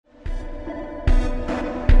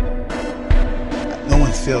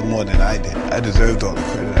failed more than I did. I deserved all the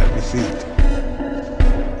credit I received.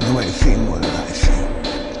 Nobody seen more than I seen.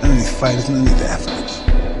 None of these fighters, none of these athletes.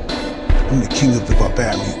 I'm the king of the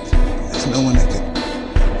barbarians. There's no one that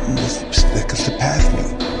could surpass me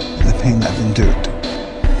in the pain I've endured.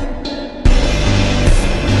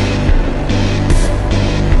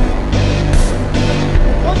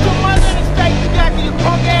 What's your mother in the state you got to you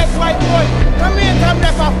punk ass white boy? Come in and tell me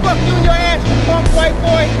that if I fuck you in your ass, you punk white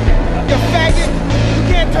boy. You faggot. You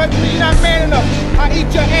can't touch me, you're not man enough. I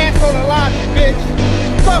eat your asshole alive, bitch.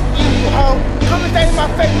 Fuck you, hoe. Come and say in my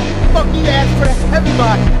face, fuck you ass for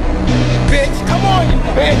everybody. Bitch, come on, you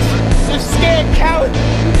bitch. You scared coward.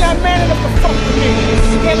 You not man enough to fuck with me.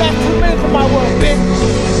 You can't last 2 minutes of my world, bitch.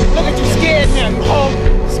 Look at you scared now, you hoe.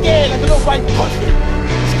 Scared like a little white pussy.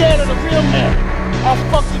 Scared of the real man. I'll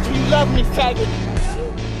fuck you till you love me, faggot.